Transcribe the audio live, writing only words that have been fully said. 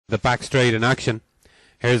The back straight in action.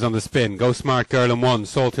 Here's on the spin. Go Smart Girl in 1.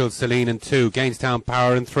 SALTHILL SALINE in 2. GAINSTOWN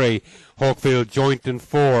POWER in 3. HAWKFIELD JOINT in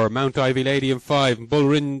 4. Mount Ivy Lady in 5. And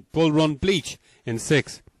BULL RUN BLEACH in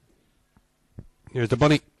 6. Here's the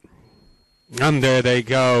bunny. And there they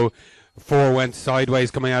go. 4 went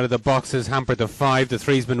sideways coming out of the boxes, hampered the 5. The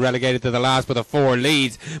 3's been relegated to the last, but the 4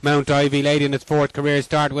 leads. Mount Ivy Lady in its 4th career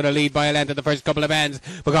start with a lead by a length in the first couple of ends,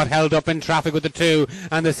 but got held up in traffic with the 2,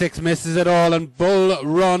 and the 6 misses it all, and Bull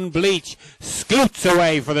Run Bleach scoots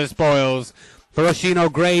away for the spoils. For Oisin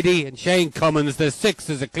O'Grady and Shane Cummins, the 6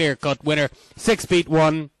 is a clear-cut winner. 6 beat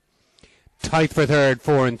 1. Tight for third,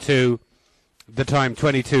 4 and 2. The time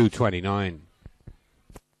 22:29.